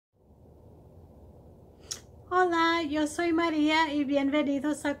Hola, yo soy Maria y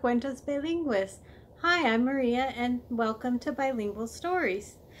bienvenidos a Cuentos Bilingües. Hi, I'm Maria and welcome to Bilingual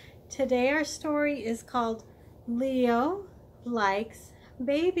Stories. Today our story is called Leo Likes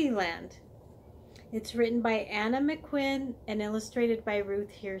Babyland. It's written by Anna McQuinn and illustrated by Ruth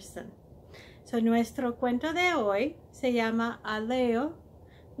Hirson. So nuestro cuento de hoy se llama A Leo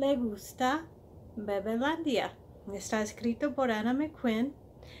le gusta Bebelandia. Está escrito por Anna McQuinn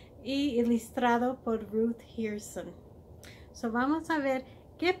y ilustrado por Ruth Hirson. So vamos a ver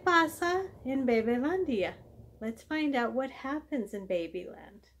qué pasa en Bebelandia. Let's find out what happens in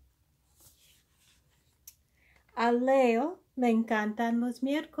Babyland. A Leo le encantan los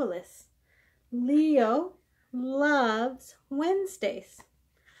miércoles. Leo loves Wednesdays.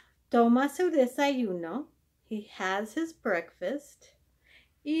 Toma su desayuno. He has his breakfast.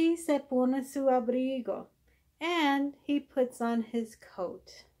 Y se pone su abrigo. And he puts on his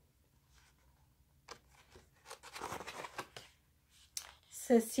coat.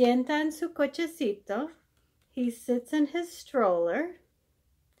 Se sienta en su cochecito. He sits in his stroller.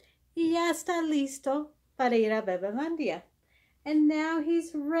 Y ya está listo para ir a Bebelandia. And now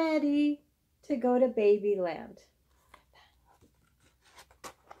he's ready to go to Babyland.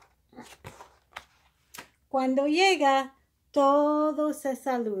 Cuando llega, todos se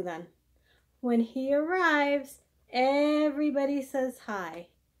saludan. When he arrives, everybody says hi.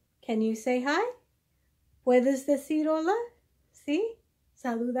 Can you say hi? ¿Puedes decir hola? ¿Sí?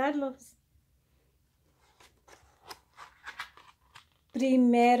 Saludarlos.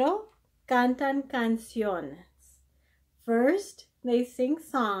 Primero cantan canciones. First, they sing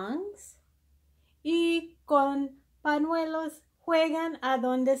songs. Y con pañuelos juegan a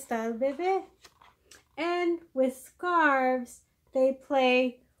donde está el bebé. And with scarves, they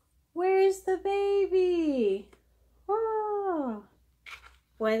play, "Where's the baby?" Oh.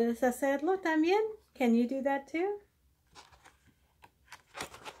 ¿Puedes hacerlo también? Can you do that too?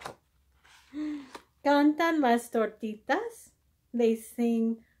 Cantan las tortitas. They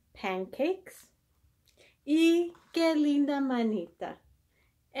sing pancakes. Y qué linda manita.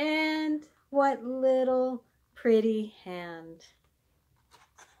 And what little pretty hand.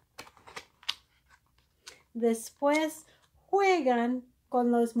 Después juegan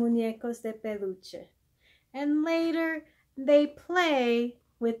con los muñecos de peluche. And later they play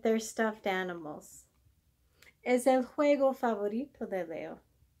with their stuffed animals. Es el juego favorito de Leo.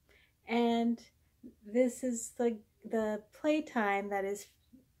 And this is the playtime that is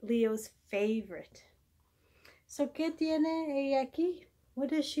Leo's favorite. So, ¿qué tiene ella aquí? What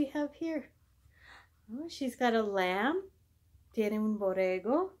does she have here? Oh, she's got a lamb. Tiene un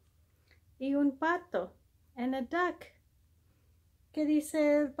borrego. Y un pato. And a duck. ¿Qué dice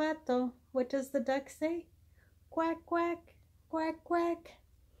el pato? What does the duck say? Quack, quack, quack, quack.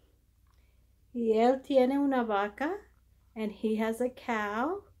 Y él tiene una vaca. And he has a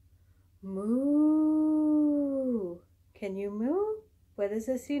cow. Moo. Can you moo? ¿Puedes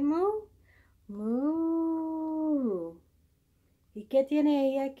decir moo? Moo. ¿Y qué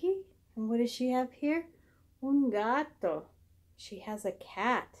tiene ella aquí? And what does she have here? Un gato. She has a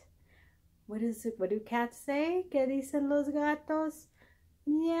cat. What do cats say? ¿Qué dicen los gatos?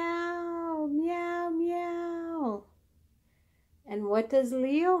 Meow, meow, meow. And what does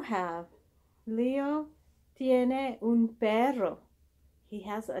Leo have? Leo tiene un perro. He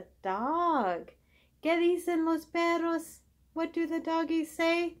has a dog. ¿Qué dicen los perros? What do the doggies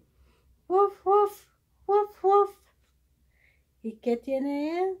say? Woof, woof, woof, woof. ¿Y qué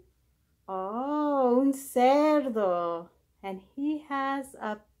tiene él? Oh, un cerdo. And he has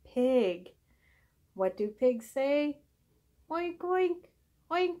a pig. What do pigs say? Oink, oink,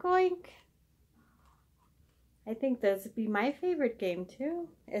 oink, oink. I think this would be my favorite game too.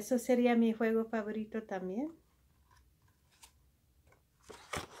 Eso sería mi juego favorito también.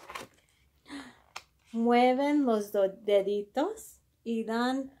 Mueven los deditos y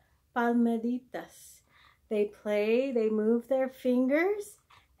dan palmaditas. They play, they move their fingers,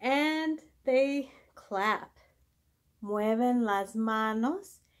 and they clap. Mueven las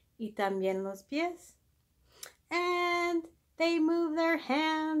manos y también los pies. And they move their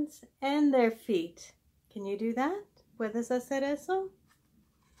hands and their feet. Can you do that? ¿Puedes hacer eso?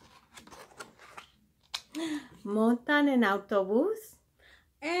 Montan en autobús.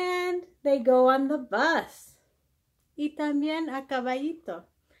 And they go on the bus. Y también a caballito.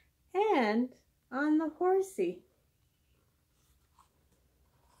 And on the horsey.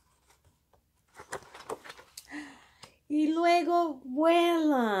 Y luego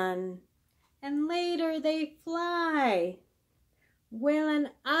vuelan. And later they fly.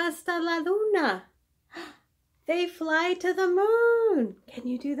 Vuelan hasta la luna. They fly to the moon. Can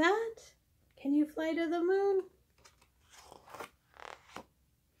you do that? Can you fly to the moon?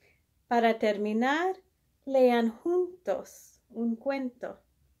 Para terminar, lean juntos un cuento.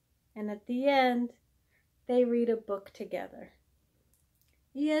 And at the end, they read a book together.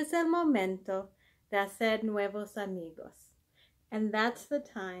 Y es el momento de hacer nuevos amigos. And that's the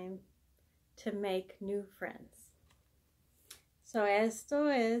time to make new friends. So esto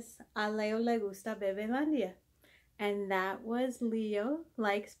es A Leo le gusta Bebelandia. And that was Leo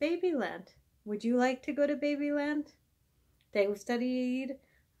likes Babyland. Would you like to go to Babyland? ¿Te gustaría ir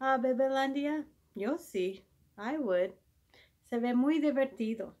a Bebelandia? Yo sí, I would. Se ve muy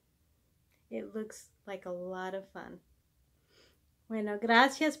divertido. It looks like a lot of fun. Bueno,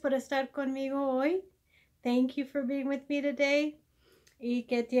 gracias por estar conmigo hoy. Thank you for being with me today. Y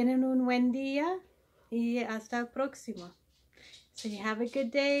que tienen un buen día. Y hasta el próximo. So you have a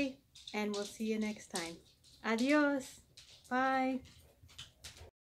good day, and we'll see you next time. Adios. Bye.